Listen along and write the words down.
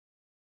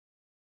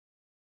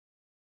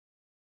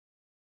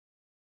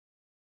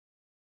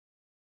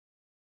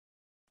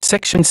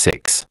Section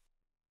 6.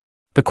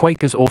 The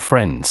Quakers or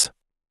Friends.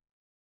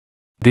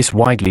 This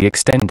widely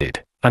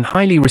extended and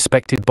highly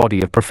respected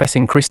body of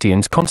professing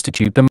Christians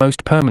constitute the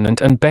most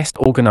permanent and best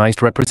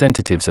organized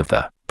representatives of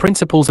the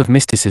principles of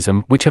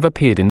mysticism which have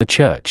appeared in the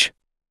Church.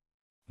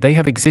 They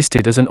have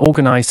existed as an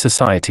organized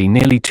society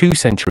nearly 2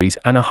 centuries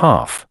and a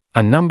half,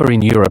 and number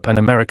in Europe and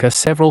America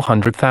several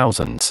hundred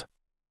thousands.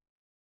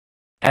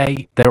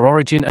 A. Their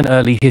origin and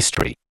early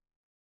history.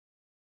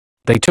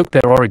 They took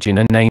their origin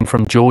and name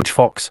from George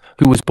Fox,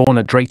 who was born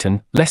at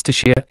Drayton,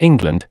 Leicestershire,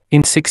 England,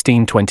 in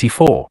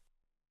 1624.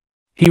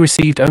 He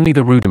received only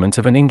the rudiments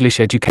of an English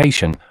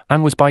education,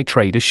 and was by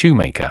trade a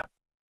shoemaker.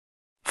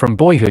 From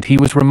boyhood he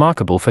was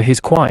remarkable for his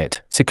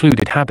quiet,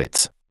 secluded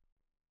habits.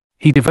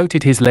 He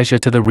devoted his leisure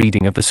to the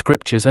reading of the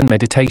Scriptures and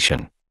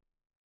meditation.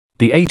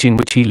 The age in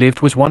which he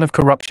lived was one of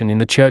corruption in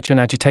the Church and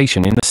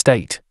agitation in the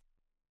state.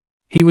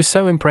 He was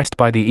so impressed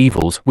by the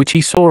evils which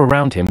he saw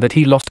around him that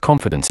he lost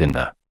confidence in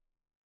the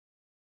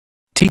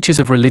teachers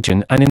of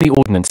religion and in the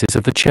ordinances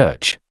of the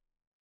Church.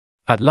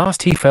 At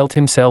last he felt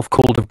himself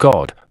called of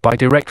God, by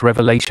direct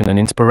revelation and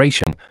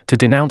inspiration, to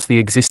denounce the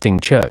existing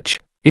Church,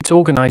 its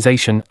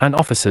organization and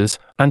officers,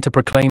 and to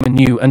proclaim a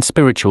new and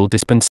spiritual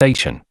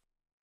dispensation.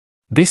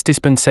 This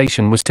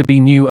dispensation was to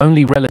be new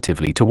only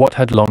relatively to what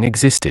had long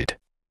existed.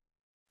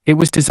 It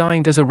was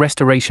designed as a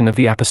restoration of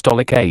the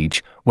apostolic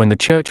age, when the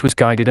Church was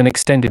guided and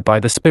extended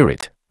by the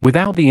Spirit,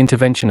 without the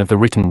intervention of the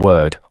written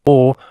word,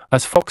 or,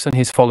 as Fox and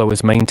his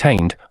followers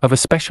maintained, of a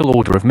special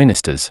order of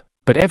ministers,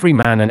 but every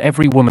man and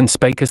every woman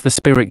spake as the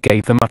Spirit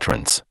gave them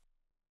utterance.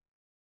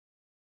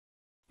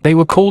 They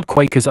were called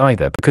Quakers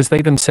either because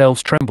they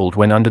themselves trembled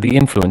when under the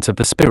influence of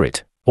the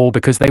Spirit, or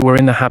because they were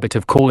in the habit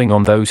of calling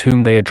on those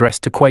whom they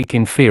addressed to quake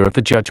in fear of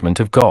the judgment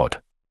of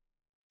God.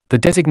 The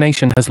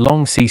designation has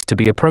long ceased to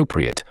be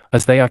appropriate,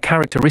 as they are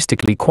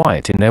characteristically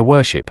quiet in their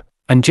worship,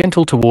 and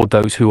gentle toward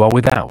those who are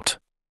without.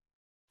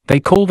 They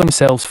call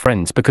themselves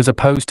Friends because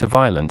opposed to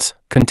violence,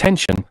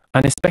 contention,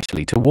 and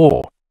especially to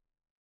war.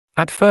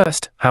 At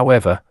first,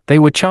 however, they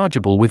were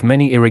chargeable with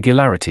many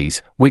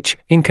irregularities, which,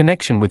 in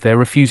connection with their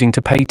refusing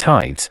to pay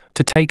tithes,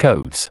 to take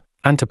oaths,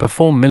 and to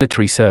perform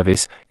military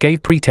service,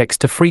 gave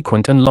pretext to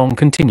frequent and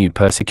long-continued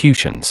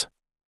persecutions.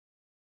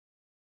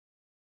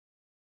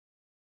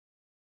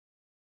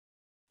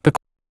 The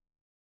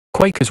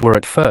Quakers were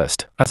at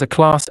first, as a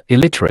class,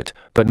 illiterate,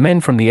 but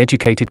men from the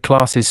educated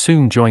classes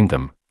soon joined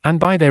them, and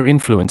by their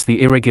influence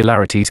the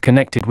irregularities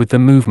connected with the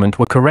movement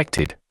were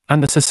corrected,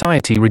 and the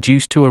society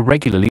reduced to a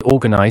regularly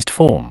organized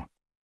form.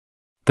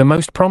 The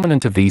most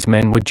prominent of these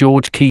men were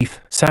George Keith,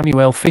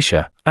 Samuel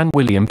Fisher, and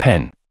William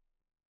Penn.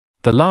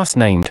 The last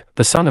named,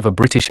 the son of a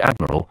British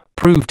admiral,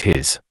 proved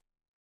his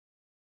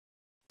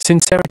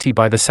sincerity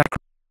by the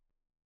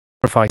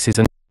sacrifices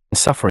and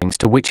sufferings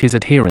to which his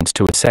adherents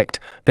to a sect,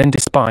 then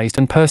despised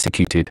and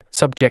persecuted,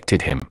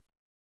 subjected him.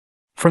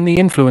 From the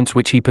influence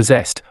which he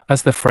possessed,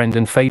 as the friend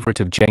and favorite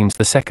of James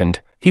II,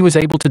 he was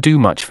able to do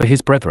much for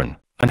his brethren,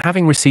 and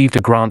having received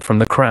a grant from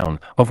the Crown,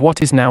 of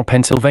what is now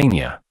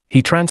Pennsylvania,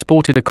 he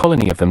transported a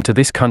colony of them to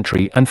this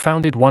country and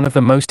founded one of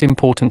the most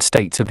important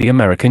states of the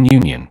American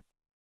Union.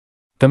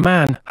 The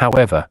man,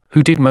 however,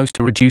 who did most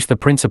to reduce the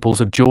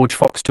principles of George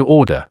Fox to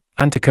order,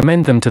 and to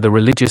commend them to the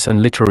religious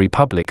and literary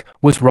public,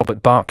 was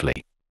Robert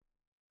Berkeley.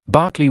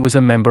 Berkeley was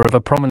a member of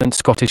a prominent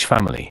Scottish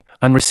family,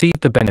 and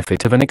received the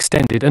benefit of an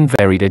extended and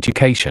varied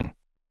education.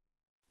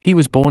 He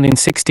was born in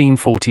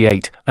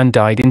 1648, and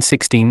died in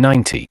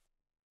 1690.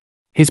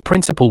 His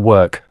principal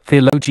work,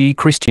 Theologiae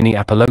Christianae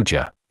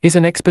Apologia, is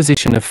an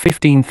exposition of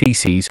 15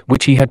 theses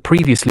which he had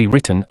previously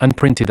written and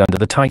printed under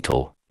the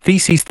title,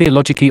 Theses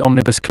Theologicae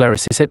Omnibus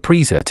Clericis et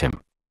Praesertim.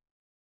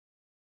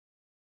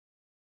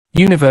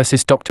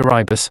 Universis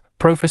Doctoribus,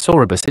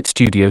 Professoribus et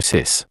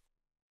Studiosis.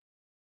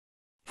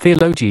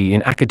 Theologiae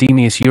in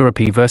Academias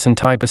Europae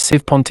Versantibus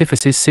Civ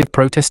Pontificis Civ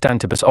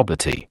Protestantibus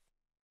Oblati.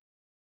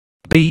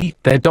 B.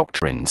 Their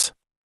doctrines.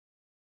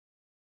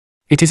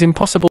 It is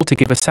impossible to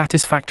give a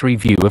satisfactory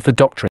view of the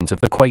doctrines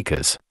of the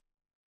Quakers.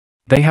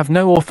 They have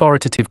no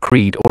authoritative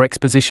creed or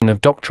exposition of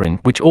doctrine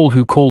which all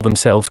who call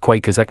themselves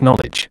Quakers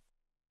acknowledge.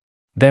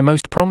 Their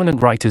most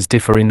prominent writers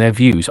differ in their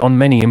views on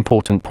many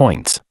important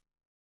points.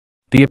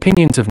 The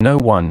opinions of no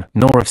one,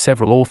 nor of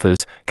several authors,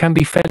 can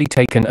be fairly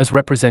taken as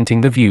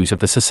representing the views of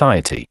the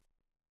society.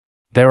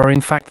 There are in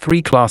fact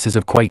 3 classes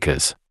of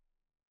Quakers.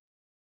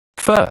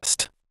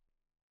 First,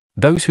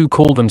 those who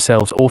call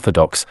themselves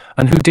orthodox,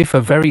 and who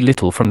differ very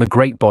little from the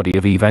great body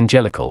of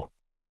evangelical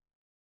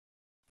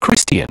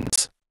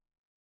Christians.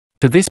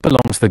 To this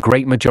belongs the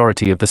great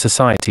majority of the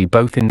society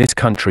both in this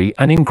country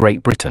and in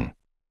Great Britain.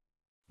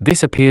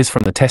 This appears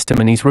from the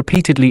testimonies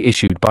repeatedly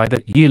issued by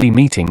the yearly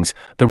meetings,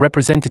 the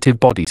representative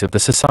bodies of the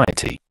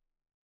society.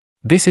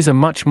 This is a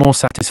much more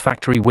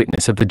satisfactory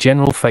witness of the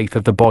general faith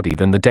of the body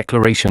than the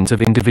declarations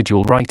of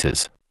individual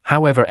writers,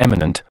 however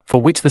eminent,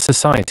 for which the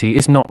society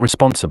is not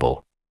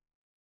responsible.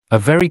 A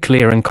very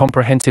clear and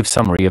comprehensive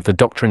summary of the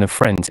doctrine of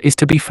Friends is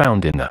to be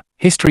found in the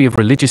History of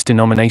Religious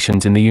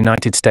Denominations in the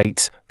United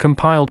States,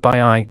 compiled by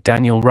I.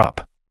 Daniel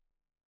Rupp.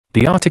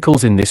 The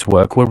articles in this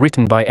work were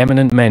written by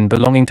eminent men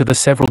belonging to the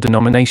several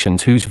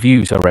denominations whose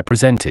views are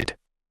represented.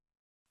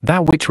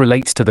 That which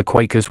relates to the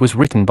Quakers was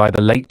written by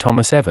the late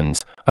Thomas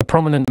Evans, a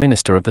prominent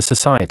minister of the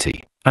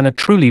Society, and a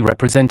truly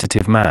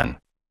representative man.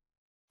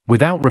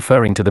 Without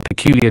referring to the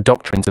peculiar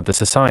doctrines of the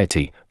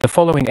Society, the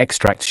following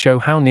extracts show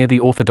how near the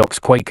orthodox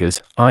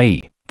Quakers,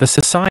 i.e., the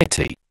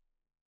Society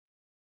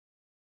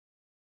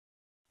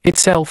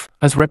itself,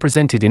 as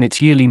represented in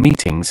its yearly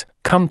meetings,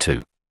 come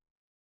to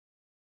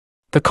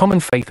the common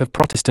faith of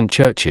Protestant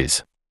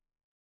churches.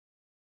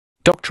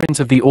 Doctrines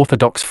of the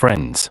Orthodox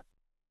Friends.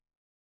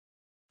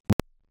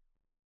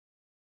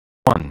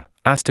 1.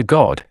 As to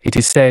God, it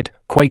is said,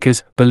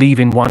 Quakers believe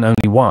in one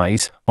only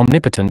wise,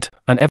 omnipotent,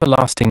 and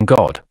everlasting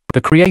God,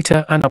 the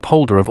Creator and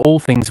upholder of all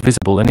things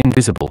visible and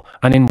invisible,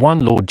 and in one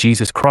Lord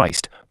Jesus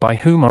Christ, by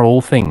whom are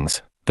all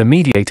things, the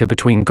mediator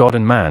between God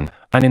and man,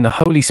 and in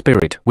the Holy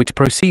Spirit, which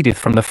proceedeth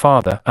from the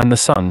Father and the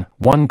Son,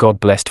 one God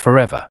blessed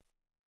forever.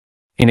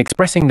 In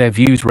expressing their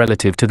views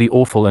relative to the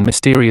awful and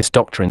mysterious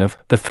doctrine of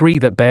the three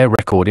that bear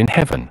record in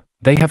heaven,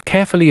 they have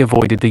carefully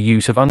avoided the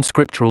use of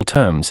unscriptural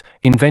terms,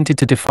 invented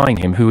to define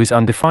him who is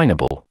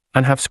undefinable,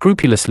 and have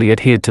scrupulously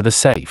adhered to the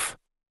safe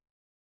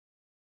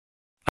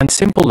and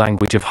simple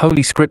language of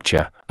Holy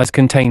Scripture, as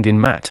contained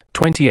in Matt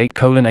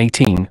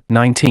 28:18,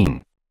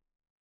 19.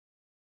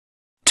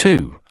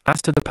 2.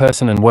 As to the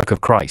person and work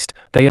of Christ,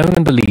 they own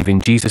and believe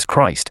in Jesus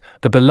Christ,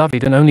 the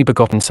beloved and only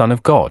begotten Son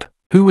of God,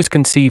 who was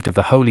conceived of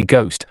the Holy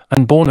Ghost,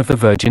 and born of the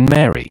Virgin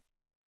Mary.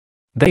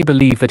 They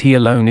believe that he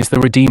alone is the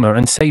Redeemer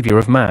and Saviour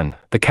of man,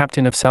 the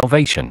Captain of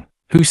salvation,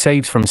 who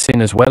saves from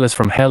sin as well as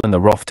from hell and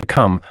the wrath to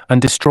come,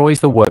 and destroys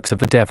the works of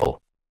the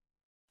devil.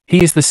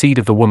 He is the seed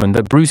of the woman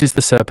that bruises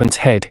the serpent's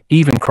head,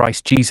 even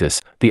Christ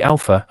Jesus, the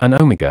Alpha and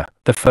Omega,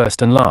 the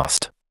first and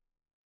last.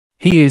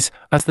 He is,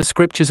 as the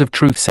Scriptures of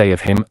truth say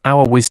of him,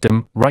 our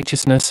wisdom,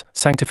 righteousness,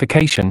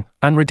 sanctification,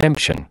 and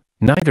redemption.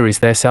 Neither is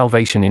there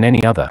salvation in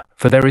any other,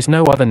 for there is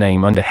no other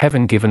name under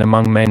heaven given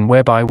among men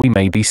whereby we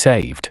may be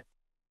saved.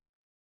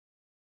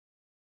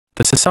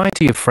 The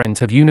Society of Friends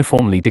have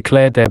uniformly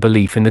declared their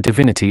belief in the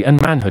divinity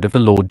and manhood of the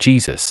Lord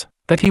Jesus,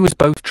 that he was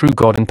both true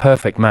God and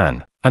perfect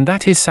man, and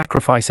that his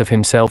sacrifice of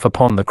himself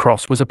upon the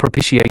cross was a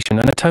propitiation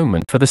and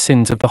atonement for the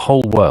sins of the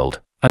whole world,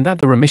 and that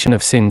the remission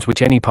of sins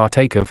which any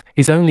partake of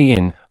is only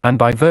in, and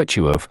by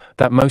virtue of,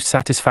 that most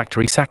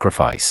satisfactory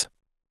sacrifice.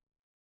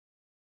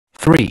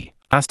 3.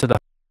 As to the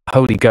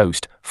Holy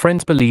Ghost,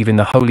 Friends believe in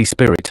the Holy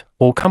Spirit,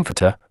 or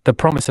Comforter, the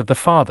promise of the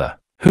Father,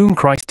 whom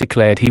Christ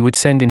declared he would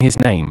send in his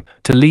name,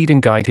 to lead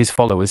and guide his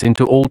followers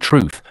into all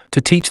truth,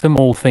 to teach them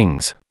all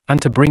things,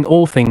 and to bring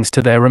all things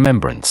to their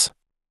remembrance.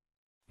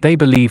 They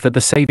believe that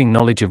the saving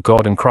knowledge of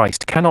God and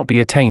Christ cannot be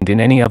attained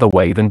in any other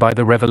way than by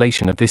the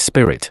revelation of this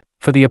Spirit,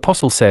 for the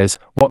Apostle says,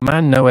 What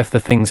man knoweth the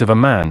things of a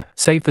man,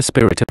 save the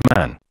Spirit of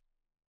man,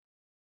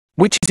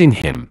 which is in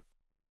him?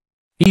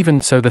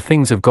 Even so the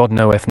things of God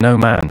knoweth no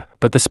man,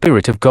 but the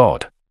Spirit of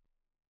God.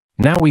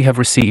 Now we have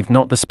received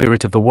not the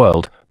spirit of the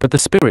world, but the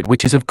Spirit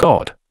which is of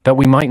God, that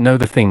we might know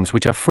the things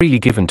which are freely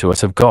given to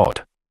us of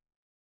God.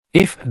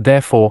 If,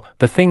 therefore,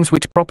 the things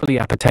which properly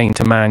appertain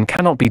to man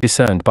cannot be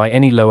discerned by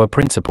any lower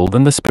principle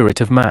than the spirit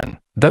of man,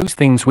 those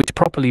things which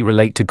properly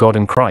relate to God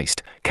and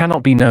Christ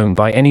cannot be known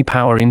by any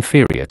power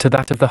inferior to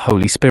that of the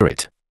Holy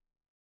Spirit.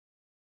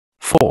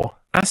 4.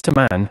 As to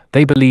man,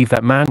 they believe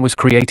that man was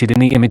created in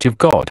the image of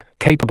God,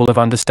 capable of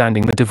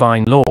understanding the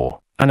divine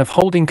law, and of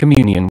holding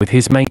communion with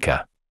his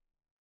Maker.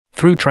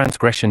 Through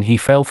transgression he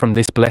fell from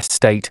this blessed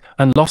state,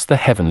 and lost the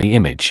heavenly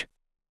image.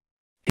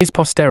 His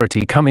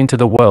posterity come into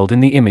the world in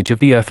the image of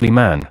the earthly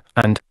man,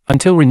 and,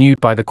 until renewed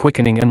by the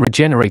quickening and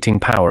regenerating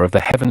power of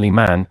the heavenly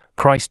man,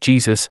 Christ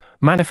Jesus,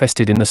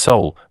 manifested in the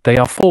soul, they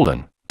are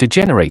fallen,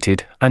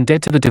 degenerated, and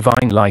dead to the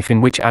divine life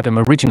in which Adam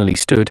originally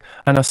stood,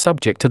 and are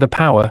subject to the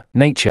power,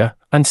 nature,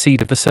 and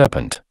seed of the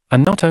serpent.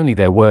 And not only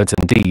their words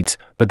and deeds,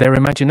 but their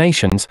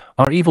imaginations,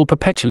 are evil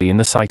perpetually in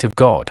the sight of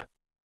God.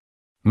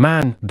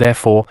 Man,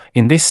 therefore,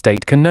 in this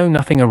state can know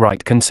nothing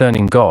aright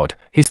concerning God,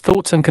 his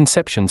thoughts and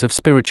conceptions of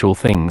spiritual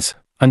things,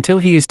 until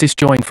he is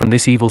disjoined from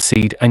this evil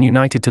seed and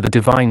united to the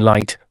divine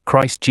light,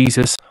 Christ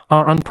Jesus,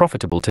 are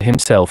unprofitable to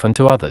himself and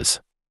to others.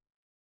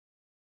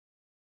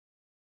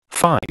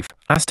 5.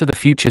 As to the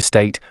future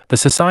state, the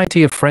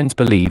Society of Friends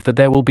believe that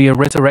there will be a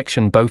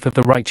resurrection both of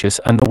the righteous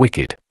and the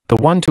wicked, the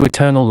one to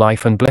eternal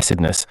life and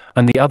blessedness,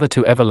 and the other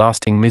to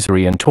everlasting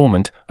misery and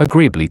torment,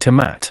 agreeably to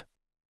Matt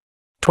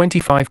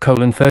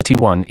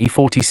 25:31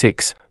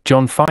 E46,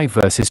 John 5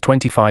 verses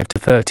 25 to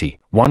 30,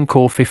 1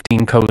 Cor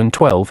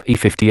 15:12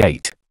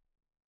 E58.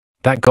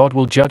 That God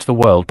will judge the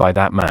world by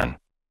that man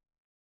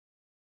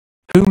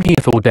whom he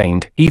hath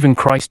ordained, even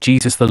Christ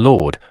Jesus the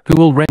Lord, who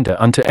will render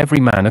unto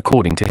every man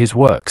according to his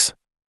works.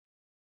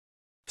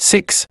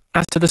 6.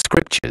 As to the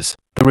Scriptures,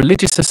 the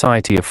Religious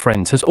Society of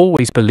Friends has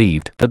always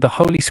believed that the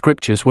Holy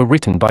Scriptures were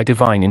written by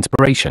divine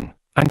inspiration,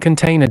 and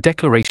contain a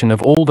declaration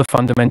of all the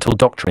fundamental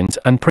doctrines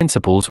and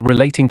principles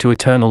relating to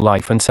eternal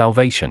life and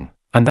salvation,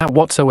 and that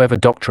whatsoever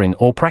doctrine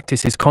or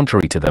practice is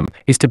contrary to them,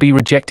 is to be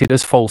rejected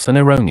as false and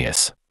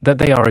erroneous. that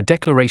they are a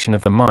declaration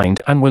of the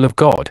mind and will of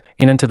God,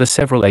 in and to the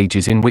several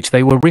ages in which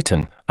they were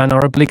written, and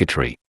are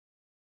obligatory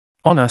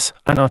on us,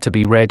 and are to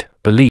be read,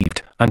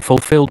 believed, and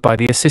fulfilled by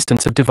the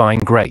assistance of divine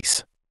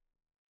grace.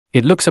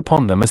 It looks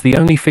upon them as the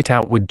only fit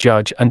outward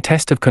judge and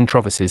test of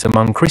controversies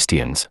among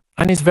Christians,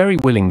 and is very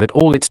willing that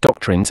all its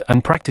doctrines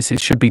and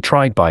practices should be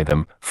tried by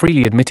them,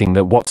 freely admitting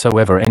that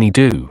whatsoever any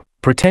do,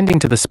 pretending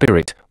to the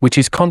Spirit, which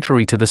is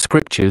contrary to the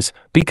Scriptures,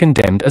 be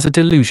condemned as a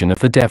delusion of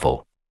the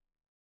devil.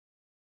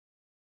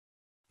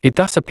 It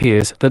thus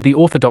appears that the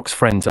Orthodox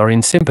Friends are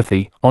in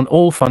sympathy, on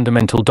all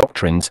fundamental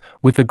doctrines,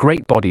 with the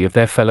great body of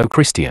their fellow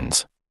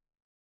Christians.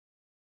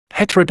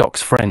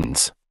 Heterodox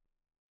Friends.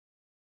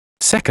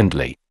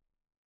 Secondly,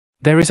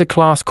 there is a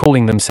class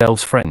calling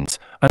themselves Friends,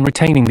 and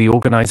retaining the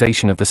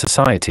organization of the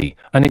society,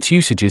 and its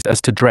usages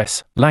as to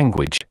dress,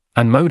 language,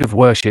 and mode of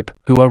worship,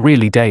 who are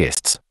really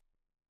deists.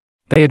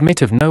 They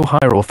admit of no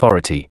higher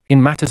authority,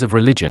 in matters of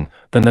religion,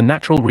 than the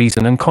natural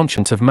reason and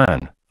conscience of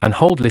man, and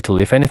hold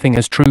little if anything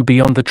as true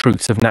beyond the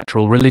truths of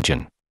natural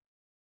religion.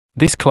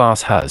 This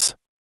class has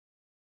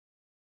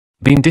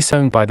been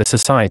disowned by the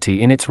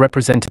society in its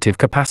representative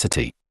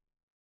capacity.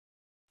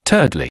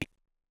 Thirdly,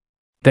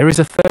 there is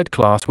a third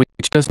class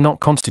which does not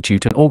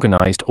constitute an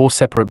organized or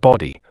separate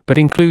body, but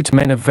includes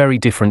men of very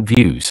different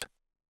views.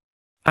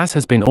 As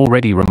has been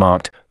already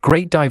remarked,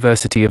 great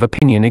diversity of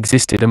opinion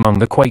existed among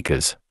the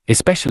Quakers,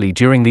 especially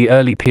during the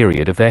early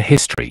period of their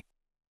history.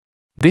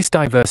 This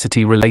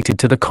diversity related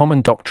to the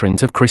common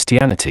doctrines of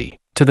Christianity,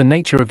 to the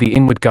nature of the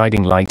inward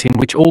guiding light in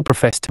which all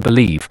professed to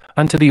believe,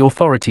 and to the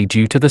authority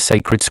due to the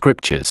sacred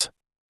Scriptures.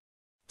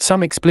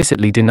 Some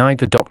explicitly denied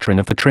the doctrine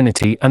of the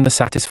Trinity and the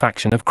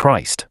satisfaction of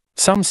Christ.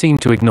 Some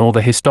seemed to ignore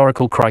the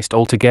historical Christ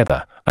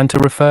altogether, and to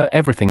refer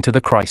everything to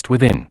the Christ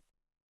within.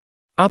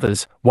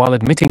 Others, while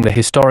admitting the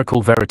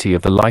historical verity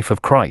of the life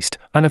of Christ,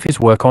 and of his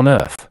work on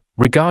earth,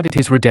 regarded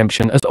his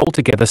redemption as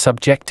altogether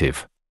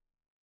subjective.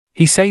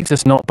 He saves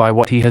us not by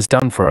what he has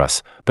done for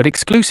us, but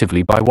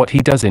exclusively by what he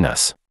does in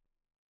us.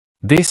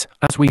 This,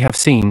 as we have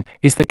seen,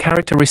 is the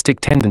characteristic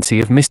tendency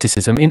of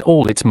mysticism in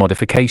all its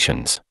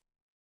modifications.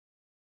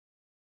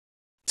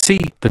 C.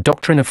 The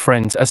doctrine of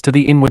Friends as to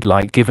the inward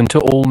light given to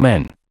all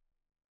men.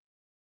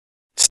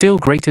 Still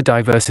greater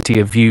diversity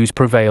of views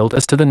prevailed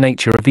as to the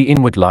nature of the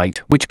inward light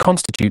which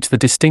constitutes the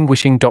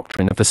distinguishing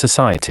doctrine of the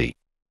society.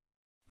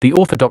 The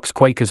Orthodox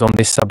Quakers on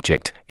this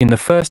subject, in the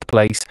first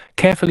place,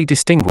 carefully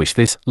distinguish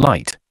this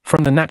light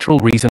from the natural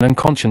reason and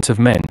conscience of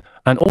men,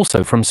 and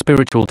also from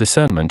spiritual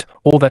discernment,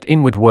 or that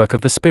inward work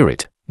of the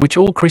Spirit, which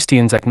all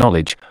Christians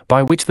acknowledge,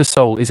 by which the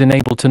soul is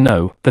enabled to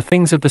know the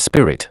things of the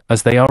Spirit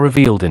as they are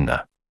revealed in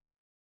the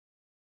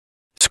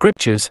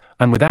Scriptures,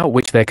 and without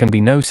which there can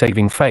be no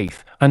saving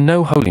faith, and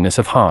no holiness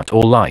of heart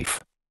or life.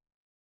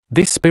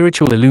 This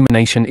spiritual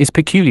illumination is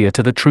peculiar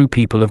to the true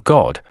people of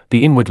God.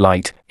 The inward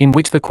light, in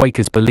which the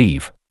Quakers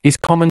believe, is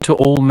common to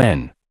all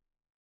men.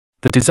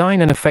 The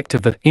design and effect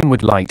of the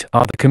inward light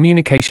are the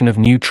communication of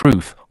new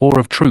truth, or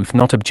of truth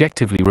not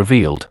objectively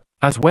revealed,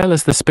 as well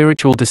as the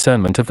spiritual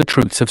discernment of the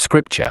truths of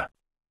Scripture.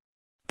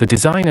 The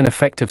design and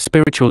effect of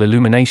spiritual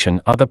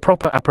illumination are the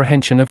proper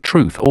apprehension of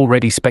truth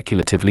already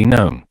speculatively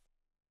known.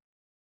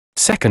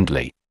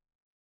 Secondly,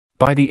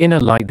 by the inner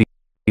light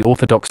the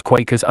Orthodox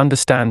Quakers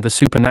understand the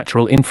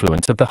supernatural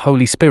influence of the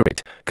Holy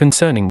Spirit,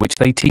 concerning which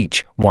they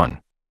teach, 1.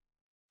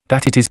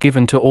 That it is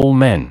given to all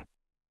men.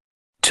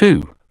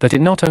 2. That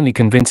it not only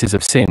convinces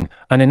of sin,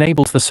 and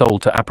enables the soul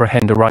to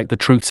apprehend aright the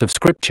truths of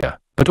Scripture,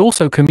 but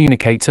also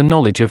communicates a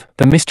knowledge of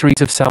the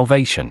mysteries of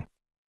salvation.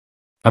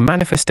 A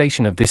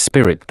manifestation of this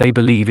Spirit they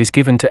believe is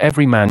given to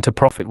every man to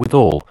profit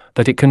withal,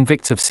 that it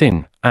convicts of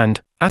sin, and,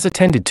 as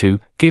attended to,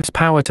 gives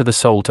power to the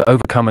soul to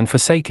overcome and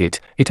forsake it.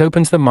 It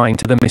opens the mind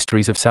to the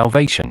mysteries of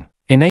salvation,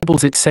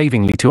 enables it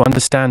savingly to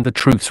understand the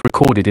truths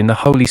recorded in the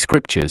Holy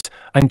Scriptures,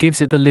 and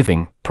gives it the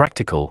living,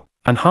 practical,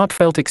 and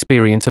heartfelt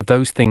experience of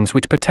those things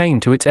which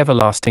pertain to its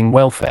everlasting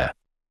welfare.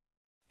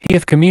 He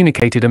hath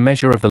communicated a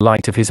measure of the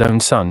light of his own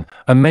Son,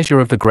 a measure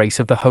of the grace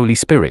of the Holy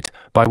Spirit,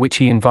 by which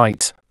he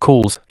invites,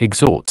 calls,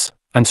 exhorts,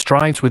 and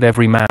strives with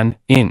every man,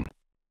 in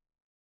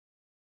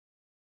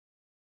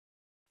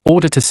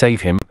order to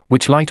save him,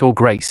 which light or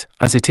grace,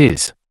 as it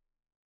is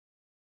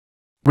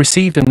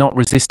received and not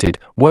resisted,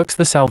 works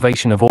the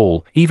salvation of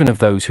all, even of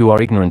those who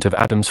are ignorant of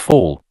Adam's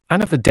fall,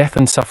 and of the death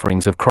and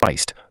sufferings of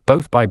Christ,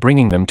 both by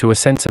bringing them to a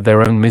sense of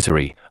their own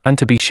misery, and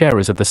to be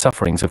sharers of the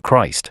sufferings of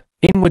Christ,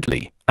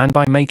 inwardly, and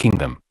by making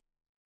them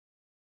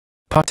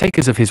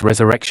partakers of his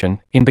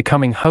resurrection, in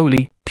becoming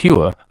holy,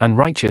 pure, and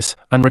righteous,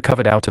 and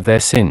recovered out of their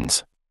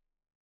sins.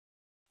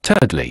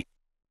 Thirdly,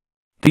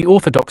 the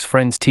Orthodox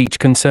Friends teach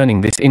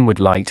concerning this inward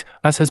light,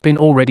 as has been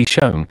already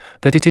shown,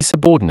 that it is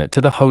subordinate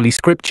to the Holy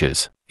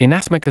Scriptures,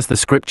 inasmuch as the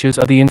Scriptures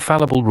are the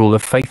infallible rule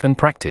of faith and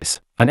practice,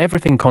 and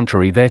everything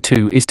contrary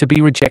thereto is to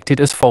be rejected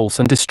as false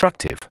and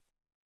destructive.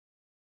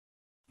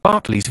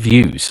 Berkeley's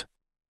views.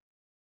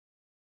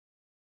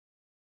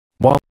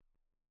 While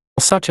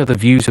such are the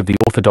views of the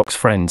Orthodox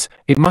Friends,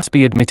 it must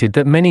be admitted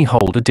that many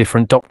hold a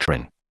different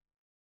doctrine.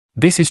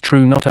 This is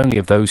true not only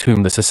of those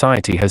whom the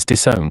society has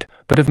disowned,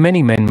 but of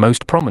many men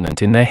most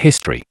prominent in their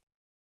history.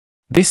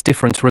 This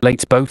difference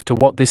relates both to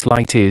what this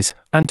light is,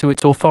 and to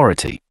its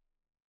authority.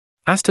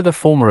 As to the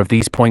former of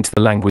these points,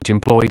 the language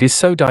employed is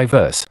so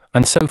diverse,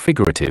 and so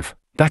figurative,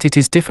 that it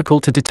is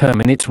difficult to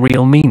determine its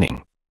real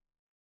meaning.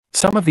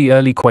 Some of the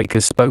early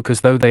Quakers spoke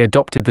as though they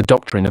adopted the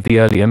doctrine of the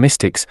earlier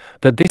mystics,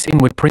 that this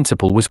inward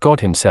principle was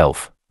God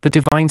Himself, the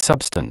divine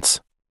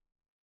substance.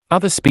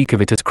 Others speak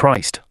of it as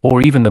Christ,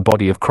 or even the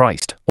body of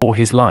Christ, or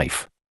His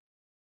life.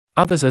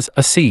 Others as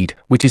a seed,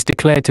 which is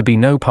declared to be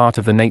no part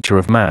of the nature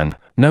of man,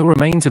 no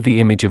remains of the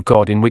image of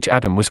God in which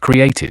Adam was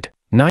created,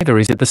 neither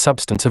is it the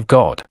substance of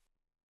God.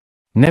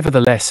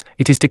 Nevertheless,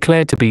 it is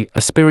declared to be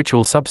a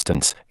spiritual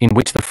substance, in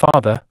which the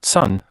Father,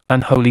 Son,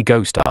 and Holy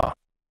Ghost are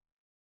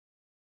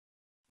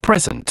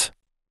present.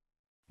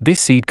 This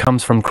seed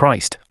comes from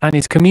Christ, and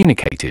is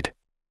communicated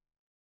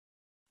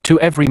to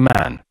every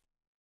man.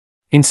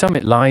 In some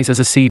it lies as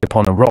a seed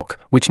upon a rock,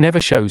 which never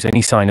shows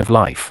any sign of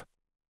life.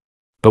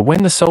 But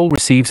when the soul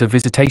receives a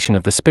visitation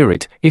of the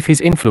Spirit, if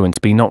His influence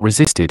be not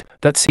resisted,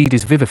 that seed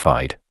is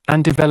vivified,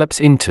 and develops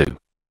into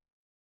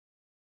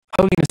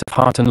holiness of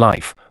heart and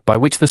life, by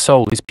which the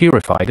soul is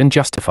purified and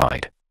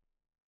justified.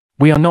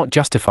 We are not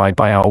justified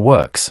by our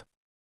works.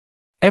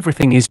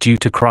 Everything is due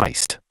to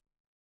Christ.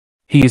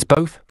 He is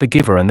both the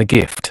giver and the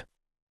gift.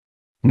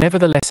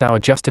 Nevertheless, our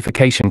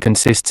justification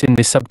consists in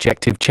this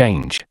subjective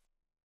change.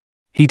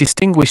 He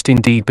distinguished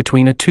indeed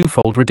between a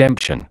twofold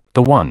redemption,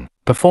 the one,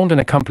 performed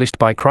and accomplished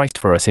by Christ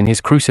for us in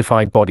His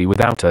crucified body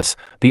without us,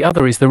 the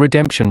other is the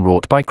redemption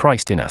wrought by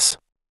Christ in us.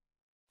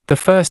 The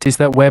first is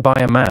that whereby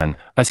a man,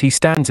 as he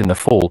stands in the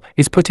fall,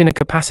 is put in a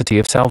capacity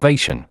of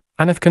salvation,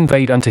 and hath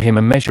conveyed unto him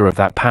a measure of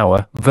that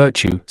power,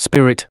 virtue,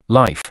 spirit,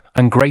 life,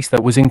 and grace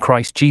that was in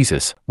Christ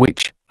Jesus,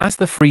 which, as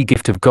the free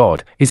gift of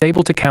God, is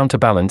able to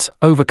counterbalance,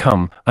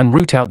 overcome, and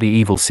root out the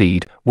evil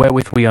seed,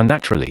 wherewith we are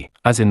naturally,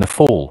 as in the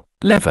fall,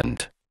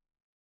 leavened.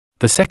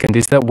 The second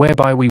is that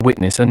whereby we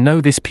witness and know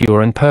this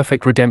pure and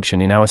perfect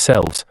redemption in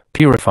ourselves,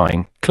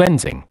 purifying,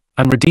 cleansing,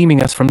 and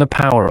redeeming us from the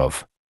power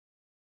of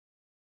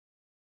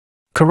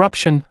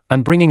corruption,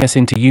 and bringing us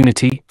into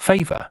unity,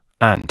 favor,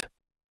 and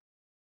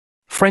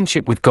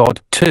friendship with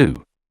God,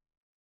 too.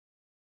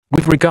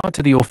 With regard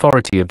to the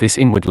authority of this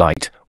inward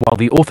light, while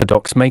the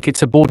orthodox make it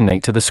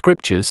subordinate to the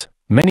Scriptures,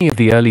 many of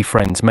the early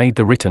Friends made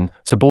the written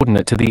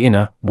subordinate to the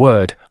inner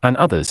word, and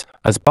others,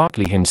 as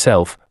Berkeley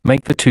himself,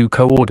 make the two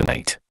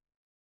coordinate.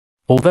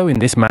 Although in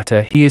this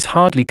matter he is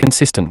hardly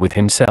consistent with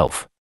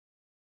himself.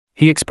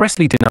 He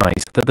expressly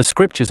denies that the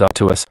Scriptures are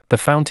to us the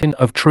fountain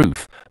of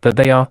truth, that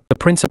they are the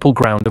principal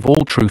ground of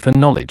all truth and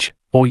knowledge,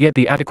 or yet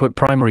the adequate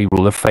primary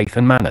rule of faith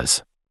and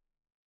manners.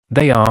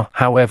 They are,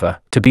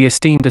 however, to be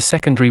esteemed a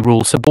secondary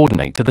rule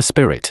subordinate to the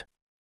Spirit.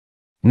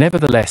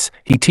 Nevertheless,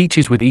 he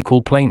teaches with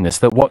equal plainness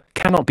that what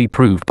cannot be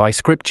proved by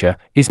Scripture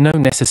is no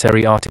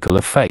necessary article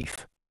of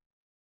faith.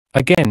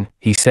 Again,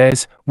 he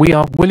says, we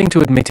are willing to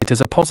admit it as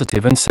a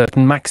positive and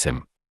certain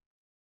maxim,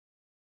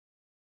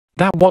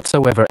 that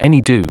whatsoever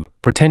any do,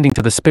 pretending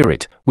to the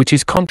Spirit, which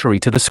is contrary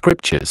to the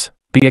Scriptures,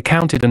 be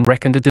accounted and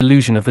reckoned a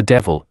delusion of the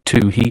devil.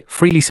 2. He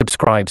freely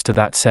subscribes to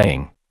that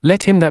saying,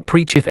 let him that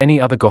preacheth any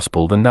other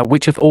gospel than that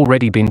which hath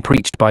already been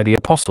preached by the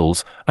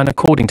apostles, and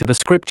according to the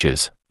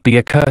Scriptures, be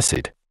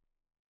accursed.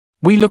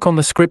 We look on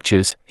the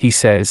Scriptures, he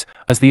says,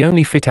 as the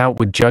only fit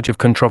outward judge of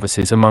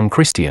controversies among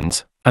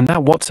Christians, and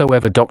that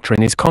whatsoever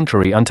doctrine is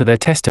contrary unto their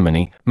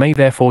testimony, may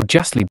therefore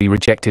justly be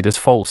rejected as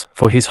false,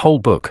 for his whole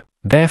book,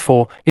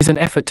 therefore, is an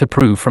effort to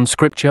prove from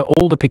Scripture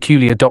all the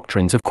peculiar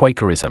doctrines of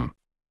Quakerism.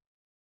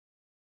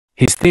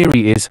 His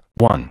theory is,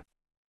 1.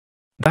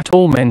 That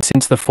all men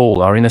since the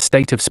fall are in a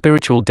state of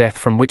spiritual death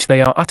from which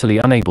they are utterly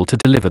unable to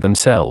deliver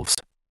themselves.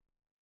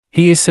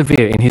 He is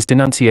severe in his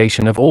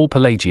denunciation of all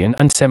Pelagian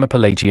and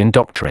semi-Pelagian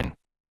doctrine.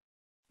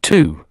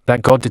 2.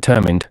 That God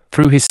determined,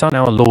 through his Son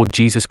our Lord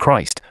Jesus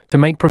Christ, to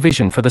make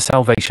provision for the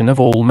salvation of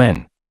all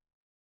men.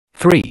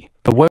 3.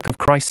 The work of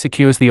Christ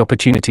secures the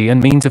opportunity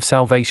and means of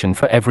salvation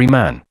for every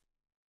man.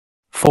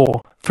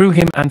 4. Through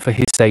him and for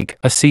his sake,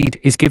 a seed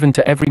is given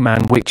to every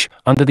man which,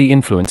 under the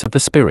influence of the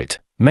Spirit,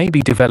 may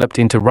be developed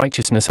into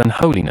righteousness and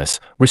holiness,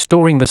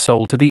 restoring the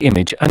soul to the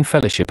image and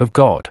fellowship of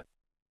God.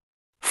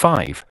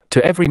 5.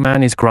 To every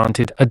man is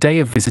granted a day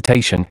of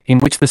visitation, in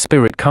which the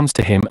Spirit comes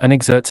to him and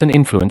exerts an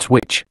influence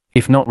which,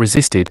 if not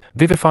resisted,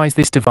 vivifies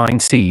this divine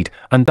seed,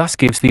 and thus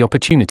gives the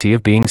opportunity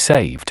of being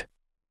saved.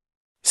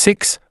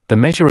 6. The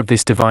measure of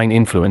this divine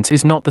influence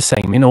is not the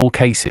same in all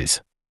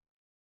cases.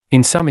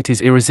 In some it is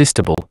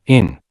irresistible,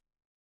 in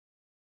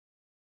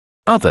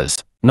others,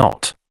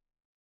 not.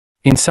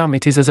 In some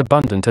it is as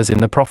abundant as in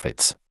the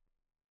prophets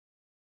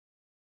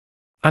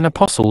and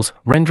apostles,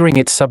 rendering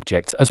its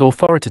subjects as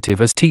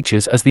authoritative as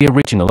teachers as the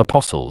original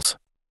apostles.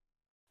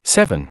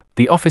 7.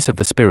 The office of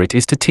the Spirit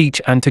is to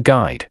teach and to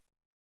guide.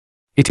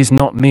 It is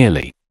not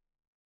merely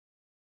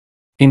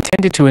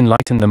intended to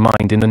enlighten the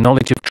mind in the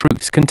knowledge of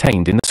truths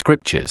contained in the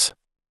Scriptures.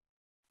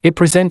 It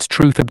presents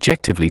truth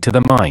objectively to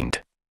the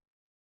mind.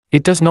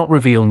 It does not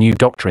reveal new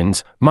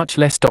doctrines, much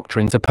less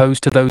doctrines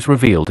opposed to those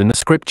revealed in the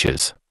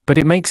Scriptures, but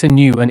it makes a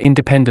new and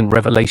independent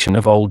revelation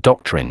of old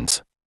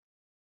doctrines.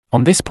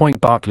 On this point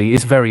Berkeley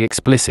is very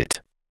explicit.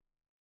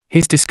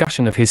 His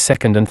discussion of his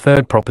second and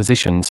third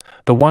propositions,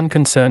 the one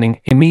concerning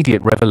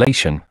immediate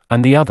revelation,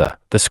 and the other,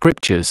 the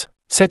Scriptures,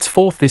 sets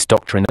forth this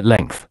doctrine at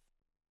length.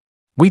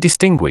 We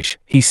distinguish,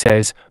 he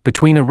says,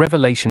 between a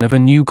revelation of a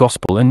new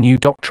gospel and new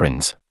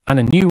doctrines, and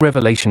a new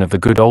revelation of the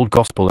good old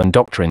gospel and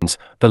doctrines.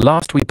 The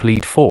last we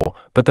plead for,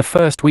 but the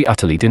first we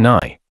utterly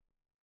deny.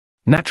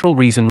 Natural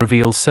reason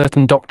reveals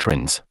certain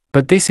doctrines,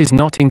 but this is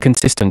not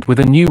inconsistent with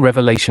a new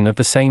revelation of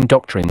the same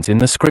doctrines in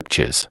the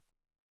Scriptures.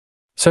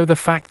 So the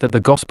fact that the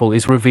gospel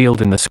is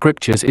revealed in the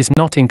Scriptures is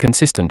not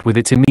inconsistent with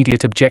its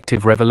immediate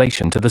objective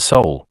revelation to the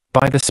soul,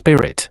 by the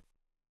Spirit.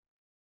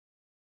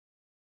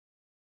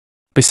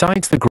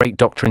 Besides the great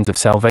doctrines of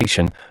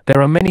salvation,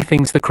 there are many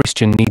things the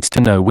Christian needs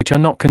to know which are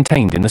not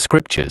contained in the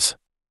Scriptures.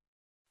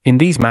 In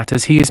these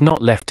matters he is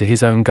not left to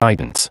his own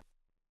guidance.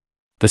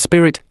 The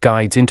Spirit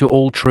guides into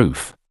all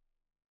truth.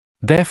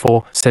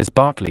 Therefore, says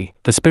Berkeley,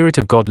 the Spirit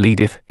of God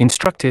leadeth,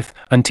 instructeth,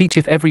 and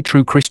teacheth every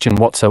true Christian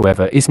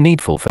whatsoever is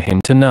needful for him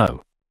to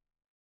know.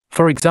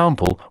 For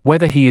example,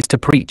 whether he is to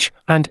preach,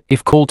 and,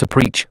 if called to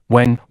preach,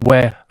 when,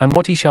 where, and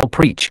what he shall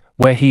preach,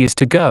 where he is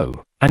to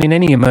go, and in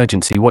any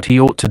emergency what he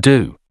ought to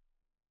do.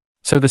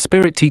 So the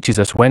Spirit teaches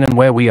us when and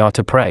where we are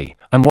to pray,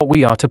 and what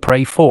we are to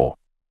pray for.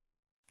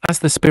 As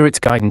the Spirit's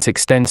guidance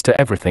extends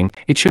to everything,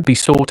 it should be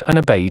sought and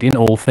obeyed in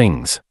all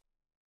things.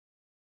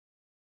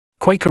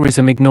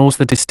 Quakerism ignores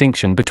the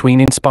distinction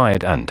between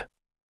inspired and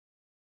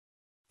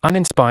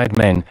uninspired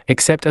men,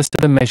 except as to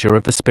the measure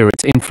of the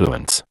Spirit's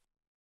influence.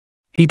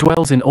 He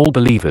dwells in all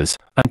believers,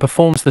 and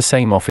performs the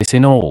same office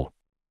in all.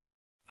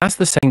 As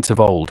the saints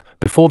of old,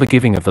 before the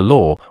giving of the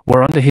law,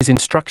 were under his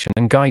instruction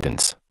and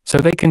guidance, so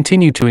they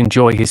continued to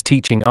enjoy his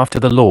teaching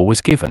after the law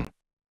was given.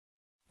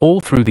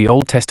 All through the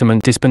Old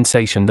Testament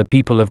dispensation the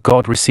people of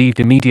God received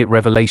immediate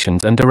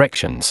revelations and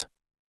directions.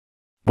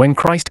 When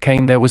Christ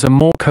came there was a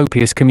more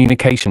copious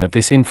communication of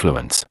this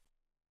influence.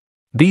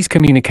 These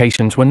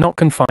communications were not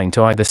confined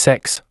to either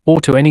sex, or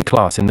to any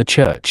class in the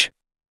church.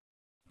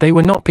 They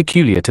were not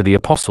peculiar to the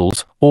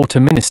apostles, or to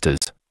ministers,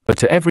 but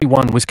to every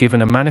one was given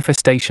a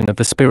manifestation of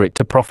the Spirit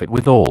to profit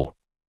withal.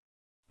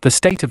 The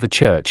state of the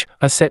church,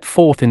 as set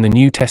forth in the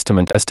New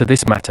Testament as to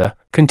this matter,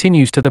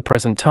 continues to the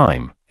present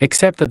time,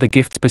 except that the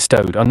gifts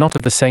bestowed are not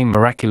of the same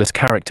miraculous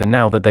character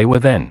now that they were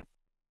then.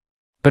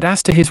 But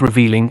as to his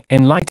revealing,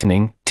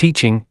 enlightening,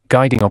 teaching,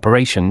 guiding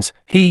operations,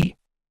 he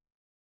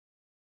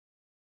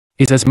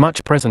is as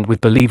much present with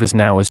believers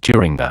now as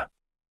during the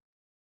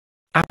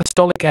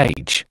apostolic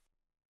age.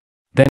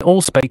 Then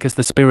all spake as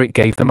the Spirit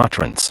gave them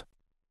utterance.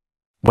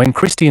 When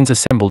Christians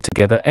assembled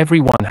together every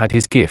one had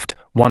his gift,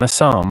 one a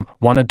psalm,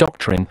 one a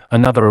doctrine,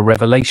 another a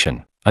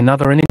revelation,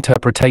 another an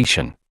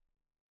interpretation.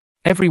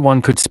 Every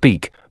one could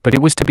speak, but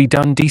it was to be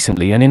done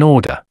decently and in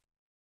order.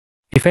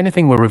 If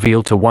anything were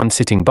revealed to one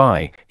sitting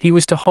by, he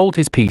was to hold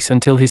his peace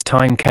until his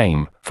time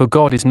came, for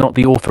God is not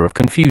the author of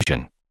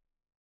confusion.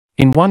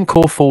 In 1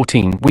 Cor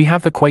 14 we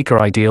have the Quaker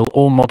ideal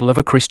or model of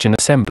a Christian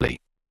assembly.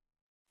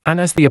 And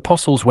as the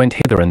apostles went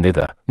hither and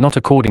thither, not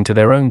according to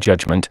their own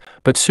judgment,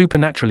 but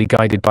supernaturally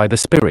guided by the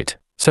Spirit,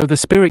 so the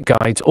Spirit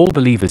guides all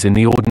believers in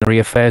the ordinary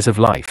affairs of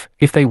life,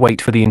 if they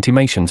wait for the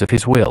intimations of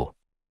his will.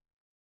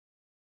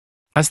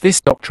 As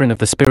this doctrine of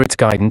the Spirit's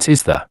guidance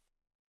is the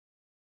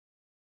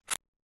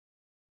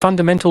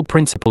fundamental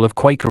principle of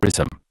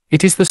Quakerism,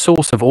 it is the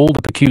source of all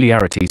the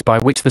peculiarities by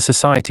which the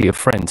Society of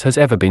Friends has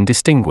ever been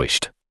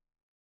distinguished.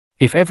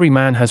 If every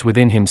man has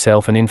within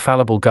himself an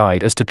infallible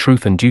guide as to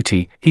truth and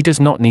duty, he does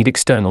not need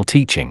external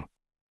teaching.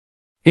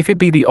 If it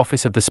be the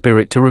office of the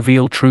Spirit to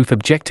reveal truth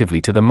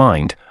objectively to the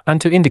mind, and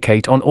to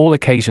indicate on all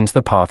occasions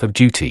the path of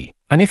duty,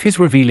 and if his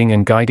revealing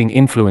and guiding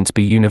influence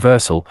be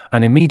universal,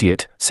 and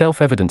immediate,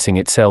 self-evidencing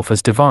itself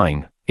as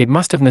divine, it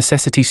must of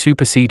necessity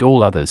supersede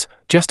all others,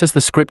 just as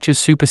the Scriptures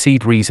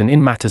supersede reason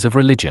in matters of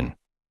religion.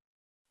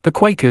 The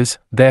Quakers,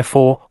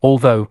 therefore,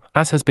 although,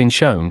 as has been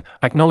shown,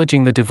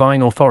 acknowledging the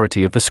divine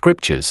authority of the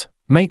Scriptures,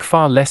 make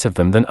far less of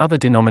them than other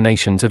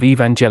denominations of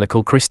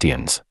evangelical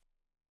Christians.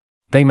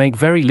 They make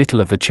very little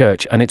of the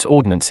Church and its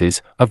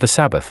ordinances, of the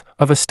Sabbath,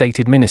 of a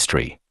stated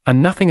ministry,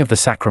 and nothing of the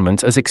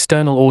sacraments as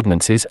external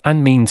ordinances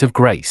and means of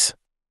grace.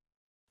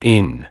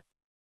 In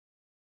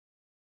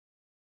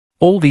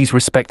all these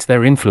respects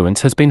their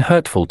influence has been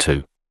hurtful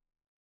to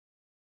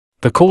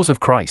the cause of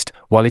Christ,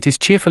 while it is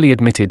cheerfully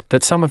admitted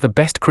that some of the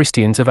best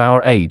Christians of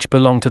our age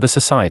belong to the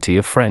Society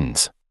of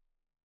Friends.